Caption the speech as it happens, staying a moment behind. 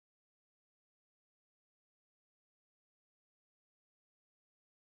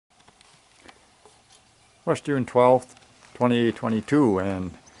Well, it's June 12th, 2022,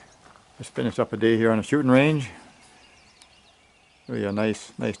 and just finished up a day here on the shooting range. Really a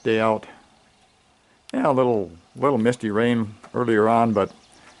nice day out. Yeah, a little misty rain earlier on, but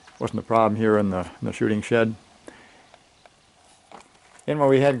wasn't a problem here in the shooting shed. And what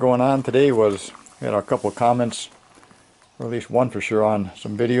we had going on today was we had a couple of comments, or at least one for sure, on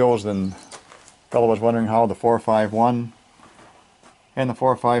some videos, and a fellow was wondering how the 4.51 and the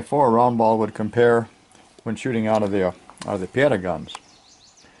 4.54 round ball would compare when shooting out of the Pietta guns.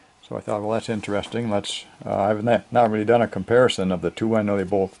 So I thought, well, that's interesting. I've not really done a comparison of the two. I know they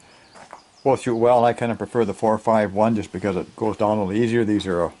both shoot well. I kind of prefer the 4.51 just because it goes down a little easier. These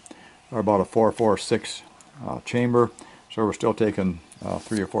are about a 4.46 chamber, so we're still taking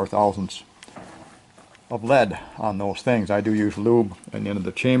 3 or 4 thousandths of lead on those things. I do use lube at the end of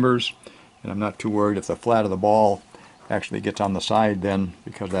the chambers, and I'm not too worried if the flat of the ball actually gets on the side then,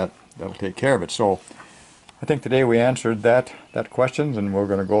 because that'll take care of it. So I think today we answered that questions, and we're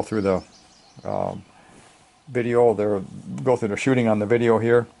going to go through the video. Go through the shooting on the video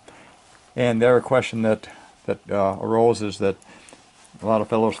here. And there, a question that arose is that a lot of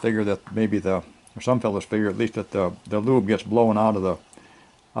fellows figure that maybe or some fellows figure at least that the lube gets blown out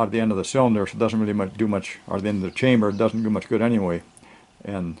of the end of the cylinder, so it doesn't really do much, or the end of the chamber, it doesn't do much good anyway.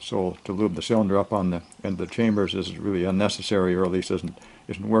 And so to lube the cylinder up on the end of the chambers is really unnecessary, or at least isn't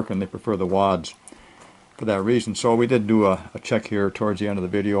working. They prefer the wads for that reason. So we did do a check here towards the end of the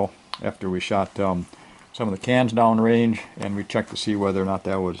video after we shot some of the cans downrange, and we checked to see whether or not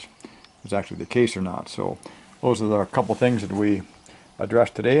that was actually the case or not. So those are a couple things that we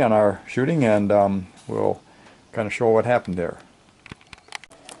addressed today on our shooting, and we'll kind of show what happened there.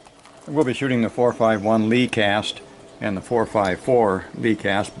 We'll be shooting the 4.51 Lee cast and the 4.54 Lee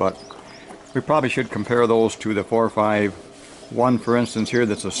cast, but we probably should compare those to the 4.51, for instance, here,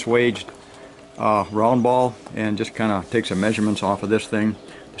 that's a swaged round ball, and just kind of take some measurements off of this thing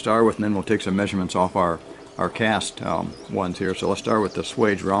to start with, and then we'll take some measurements off our cast ones here. So let's start with the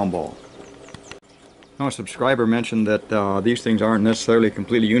swaged round ball. Now, a subscriber mentioned that these things aren't necessarily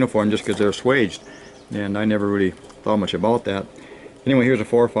completely uniform just because they're swaged, and I never really thought much about that. Anyway, here's a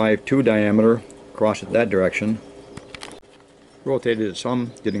 4.52 diameter across it that direction. Rotated it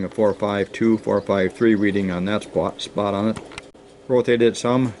some, getting a 4.52, 4.53 reading on that spot on it. Rotated it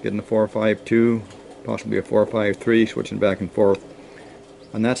some, getting a 4.52, possibly a 4.53, switching back and forth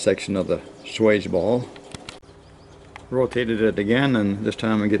on that section of the swage ball. Rotated it again, and this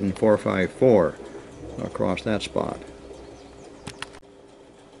time I'm getting 4.54 across that spot.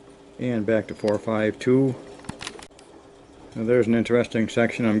 And back to 4.52. Now there's an interesting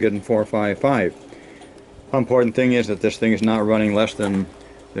section. I'm getting 4.55. The important thing is that this thing is not running less than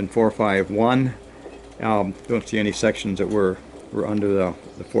 4.51. Don't see any sections that were under the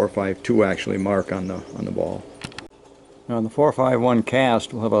 4.52 actually mark on the ball. Now on the 4.51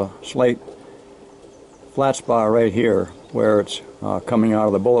 cast, we'll have a slight flat spot right here where it's coming out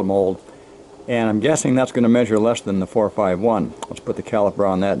of the bullet mold, and I'm guessing that's going to measure less than the 4.51. Let's put the caliper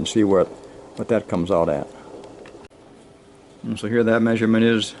on that and see what that comes out at. And so here that measurement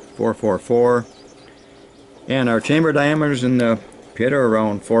is 4.44, and our chamber diameters in the Pietta are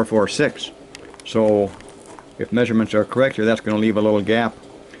around 4.46. So if measurements are correct here, that's going to leave a little gap,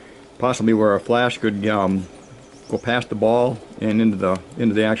 possibly where a flash could go past the ball and into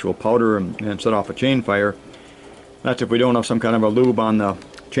the actual powder and set off a chain fire. That's if we don't have some kind of a lube on the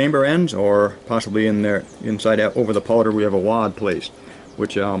chamber ends, or possibly in there inside over the powder we have a wad placed,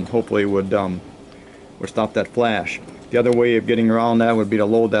 which hopefully would stop that flash. The other way of getting around that would be to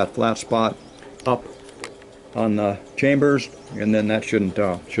load that flat spot up on the chambers, and then that shouldn't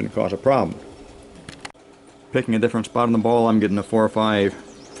cause a problem. Picking a different spot on the ball, I'm getting a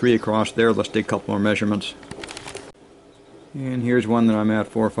 4.53 across there. Let's take a couple more measurements. And here's one that I'm at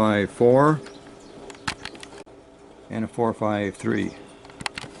 4.54 and a 4.53.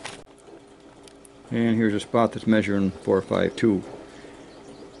 And here's a spot that's measuring 4.52. Now,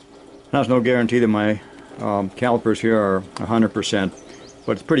 there's no guarantee that my calipers here are 100%,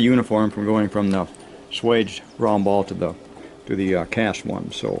 but it's pretty uniform from going from the swaged round ball to the cast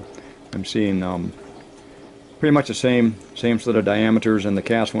one. So I'm seeing pretty much the same set of diameters, and the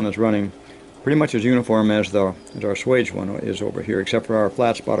cast one is running pretty much as uniform as our swage one is over here, except for our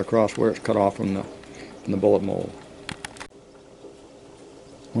flat spot across where it's cut off from the bullet mold.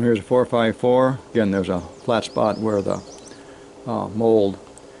 Well, here's a 4.54. Again, there's a flat spot where the mold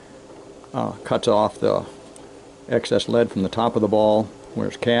cuts off the excess lead from the top of the ball where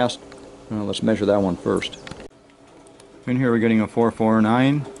it's cast. Let's measure that one first. In here we're getting a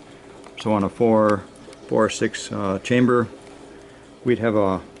 4.49. So on a 4.46 chamber, we'd have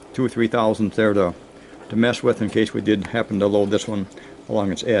a 2 or 3 thousandths there to mess with in case we did happen to load this one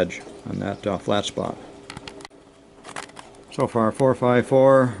along its edge on that flat spot. So for our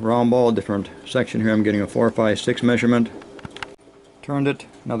 454 round ball, different section here, I'm getting a 456 measurement. Turned it,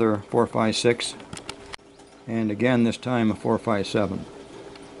 another 456, and again this time a 457.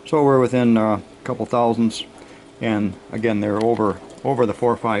 So we're within a couple thousandths, and again they're over the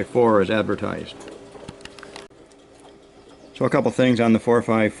 454 as advertised. So a couple things on the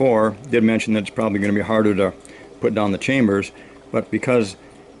 454. Did mention that it's probably going to be harder to put down the chambers, but because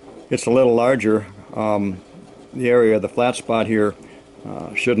it's a little larger, the area, the flat spot here,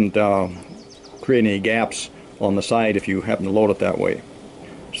 shouldn't create any gaps on the side if you happen to load it that way.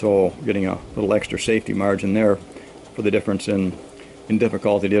 So getting a little extra safety margin there for the difference in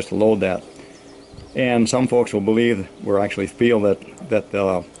difficulty it is to load that. And some folks will believe, or actually feel, that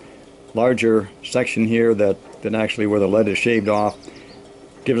the larger section here, that actually where the lead is shaved off,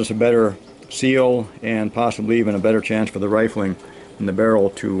 gives us a better seal and possibly even a better chance for the rifling in the barrel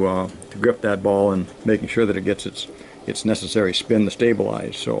to grip that ball and making sure that it gets its necessary spin to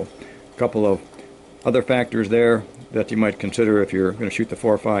stabilize. So a couple of other factors there that you might consider if you're going to shoot the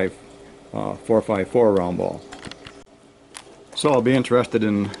 454 round ball. So I'll be interested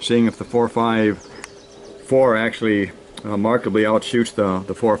in seeing if the 454 actually markedly outshoots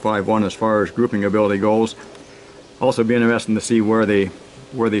the 451 as far as grouping ability goes. Also be interested to see where they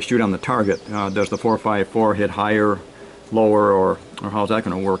shoot on the target. Does the 454 hit higher, lower, or how's that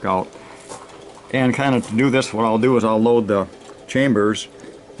going to work out? And kind of to do this, what I'll do is I'll load the chambers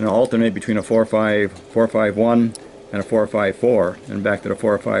and I'll alternate between a 451 and a 454, and back to the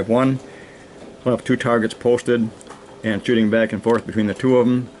 451. I'll have two targets posted and shooting back and forth between the two of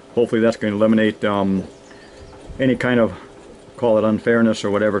them. Hopefully that's going to eliminate any kind of, call it unfairness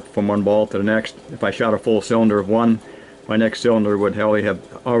or whatever, from one ball to the next. If I shot a full cylinder of one, my next cylinder would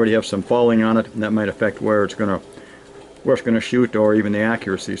already have some falling on it, and that might affect where it's going to shoot, or even the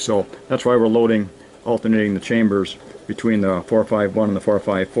accuracy. So that's why we're alternating the chambers between the 451 and the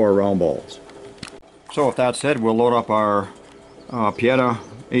 454 round balls. So with that said, we'll load up our Pietta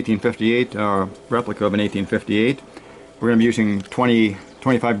 1858 replica of an 1858. We're going to be using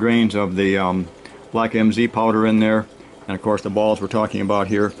 25 grains of the black MZ powder in there, and of course the balls we're talking about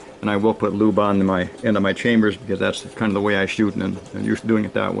here. And I will put lube on my end of my chambers because that's kind of the way I shoot, and used to doing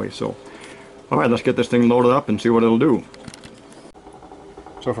it that way. So alright, let's get this thing loaded up and see what it'll do.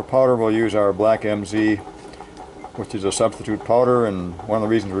 So for powder, we'll use our black MZ, which is a substitute powder, and one of the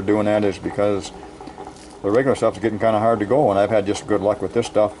reasons we're doing that is because the regular stuff is getting kind of hard to go, and I've had just good luck with this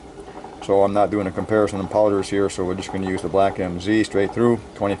stuff. So I'm not doing a comparison in powders here, so we're just going to use the black MZ straight through,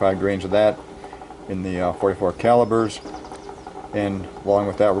 25 grains of that in the 44 calibers, and along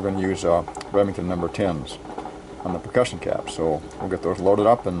with that we're going to use Remington number 10s on the percussion caps. So we'll get those loaded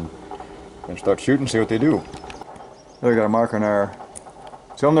up and start shooting, see what they do. There we got a mark on our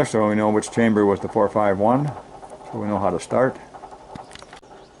cylinder so we know which chamber was the 451, so we know how to start.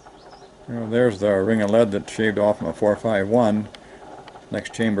 There's the ring of lead that shaved off from a 451.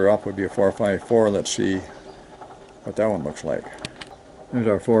 Next chamber up would be a 454. Let's see what that one looks like. There's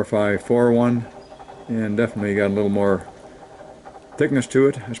our 454 one, and definitely got a little more thickness to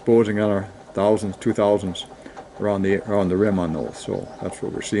it. I suppose we got our 1000s, 2000s around the rim on those, so that's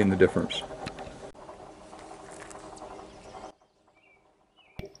where we're seeing the difference.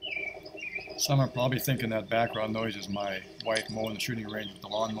 Some are probably thinking that background noise is my wife mowing the shooting range with the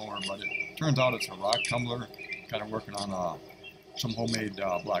lawnmower, but it turns out it's a rock tumbler, kind of working on some homemade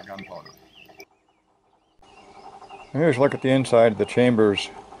black gunpowder. Here's a look at the inside of the chambers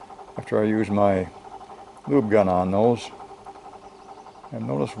after I use my lube gun on those. And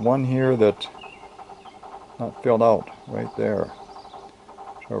notice one here that's not filled out right there.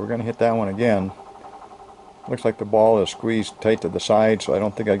 So we're going to hit that one again. Looks like the ball is squeezed tight to the side, so I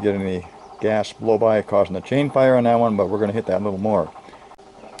don't think I get any gas blow by causing a chain fire on that one, but we're going to hit that a little more.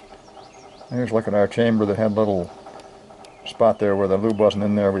 Here's a look at our chamber that had a little spot there where the lube wasn't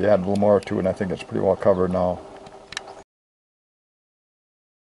in there. We added a little more to it, and I think it's pretty well covered now.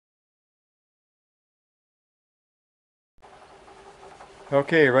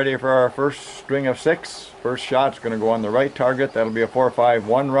 Okay, ready for our first string of 6. First shot's going to go on the right target. That'll be a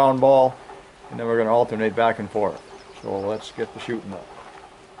 451 round ball, and then we're going to alternate back and forth. So let's get the shooting up.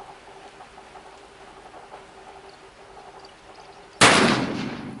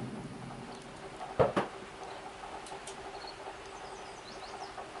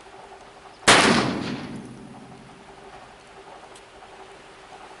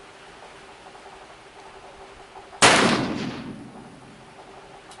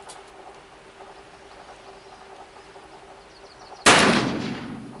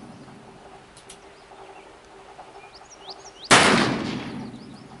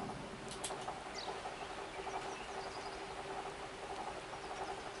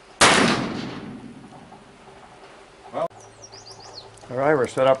 Alright, we're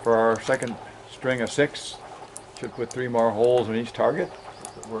set up for our second string of 6. Should put 3 more holes in each target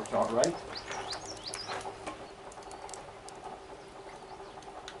if it works out right.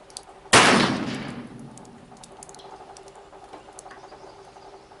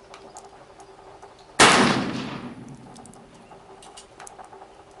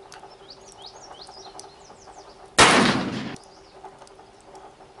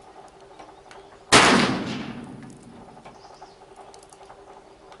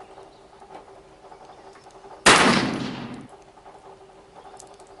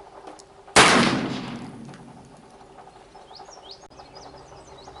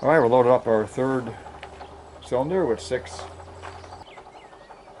 Alright, we're loaded up our third cylinder with 6.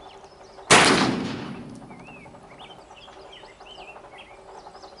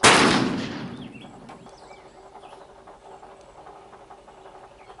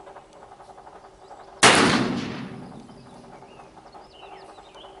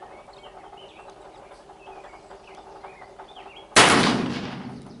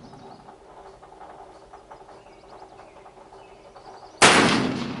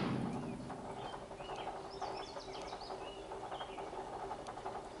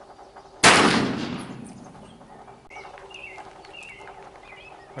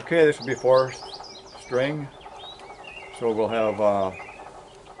 Okay, this will be 4th string, so we'll have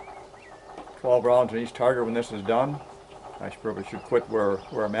 12 rounds in each target when this is done. I probably should quit where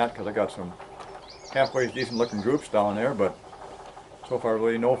I'm at because I got some halfway decent looking groups down there, but so far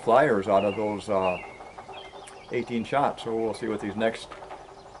really no flyers out of those 18 shots, so we'll see what these next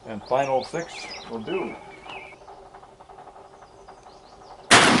and final 6 will do.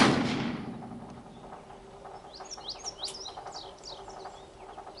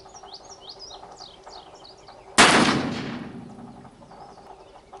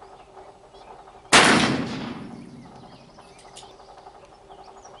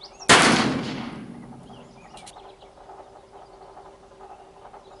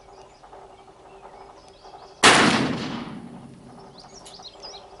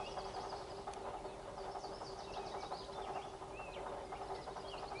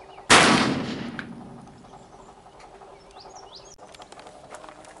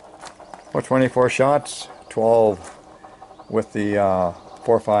 Well, 24 shots, 12 with the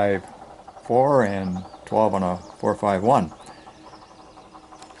 4.54 and 12 on a 4.51.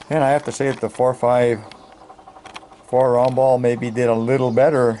 And I have to say that the 4.54 round ball maybe did a little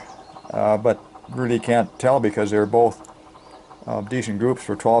better, but really can't tell because they're both decent groups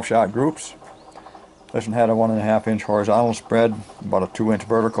for 12-shot groups. This one had a 1.5 inch horizontal spread, about a 2 inch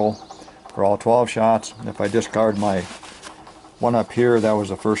vertical for all 12 shots. And if I discard my one up here, that was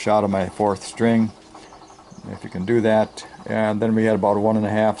the first shot of my 4th string, if you can do that. And then we had about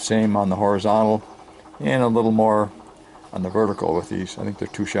 1.5, same on the horizontal, and a little more on the vertical with these. I think they're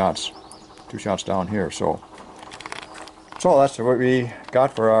 2 shots down here. So that's what we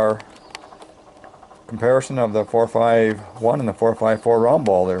got for our comparison of the 4.51 and the 4.54 round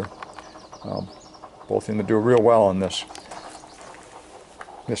ball there. Both seem to do real well on this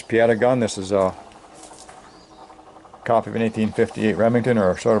Pietta gun. This is a copy of an 1858 Remington,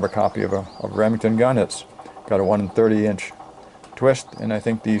 or sort of a copy of a Remington gun. It's got a 1/30 inch twist, and I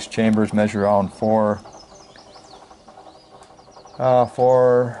think these chambers measure around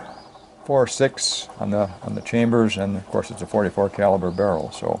 4.6 on the chambers, and of course it's a 44 caliber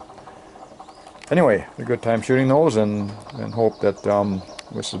barrel. So anyway, a good time shooting those, and hope that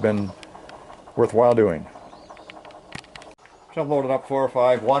this has been worthwhile doing. So I've loaded up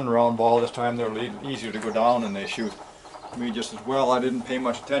 4.51 round ball. This time they're easier to go down and they shoot me just as well. I didn't pay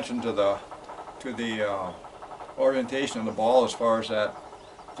much attention to the orientation of the ball as far as that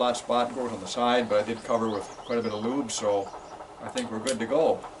flat spot goes on the side, but I did cover with quite a bit of lube, so I think we're good to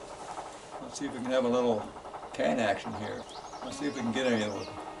go. Let's see if we can have a little can action here. Let's see if we can get any of those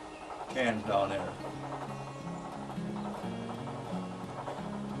cans down there.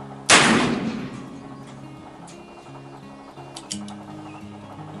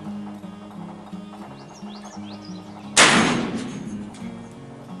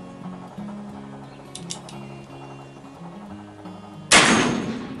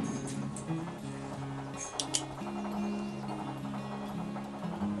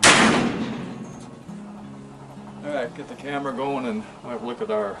 Alright, get the camera going and we'll have a look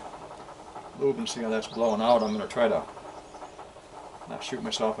at our lube and see how that's blowing out. I'm going to try to not shoot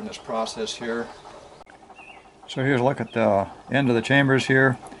myself in this process here. So here's a look at the end of the chambers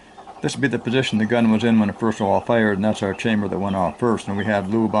here. This would be the position the gun was in when it first of all fired, and that's our chamber that went off first. And we had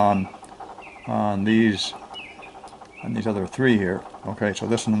lube on these other 3 here. Okay, so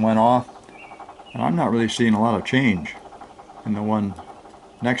this one went off, and I'm not really seeing a lot of change and the one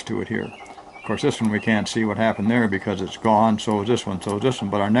next to it here. Of course, this one we can't see what happened there because it's gone. So is this one. So is this one.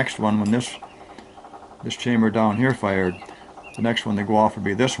 But our next one, when this chamber down here fired, the next one to go off would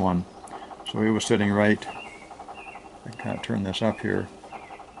be this one. So he was sitting right. I can kind of turn this up here.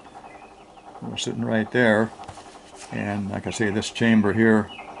 He was sitting right there, and like I say, this chamber here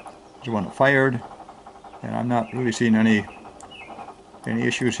is the one that fired. And I'm not really seeing any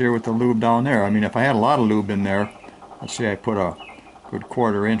issues here with the lube down there. I mean, if I had a lot of lube in there, let's say I put a good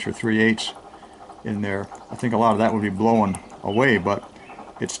 1/4 inch or 3/8 in there, I think a lot of that would be blowing away, but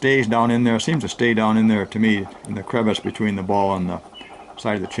it stays down in there, seems to stay down in there to me, in the crevice between the ball and the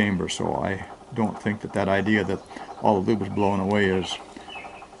side of the chamber. So I don't think that idea that all the lube is blowing away is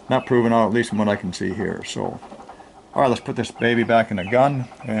not proven out, at least from what I can see here. So, alright, let's put this baby back in the gun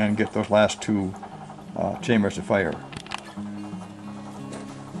and get those last two chambers to fire.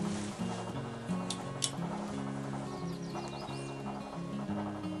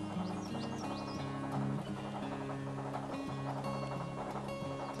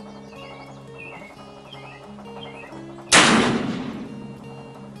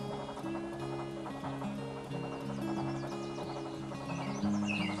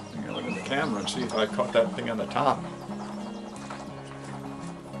 Camera and see if I caught that thing on the top.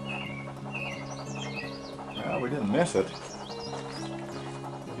 Well, we didn't miss it.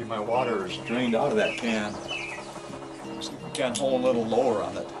 Maybe my water is drained out of that can. See if we can hold a little lower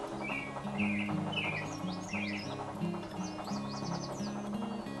on it.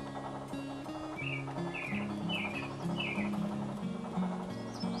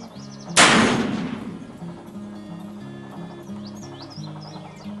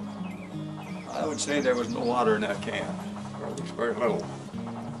 I would say there was no water in that can, or at least very little.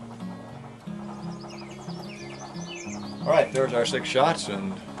 Alright, there's our 6 shots,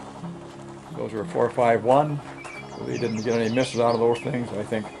 and those were 4.51. So we didn't get any misses out of those things. I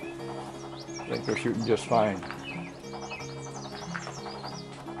think they're shooting just fine.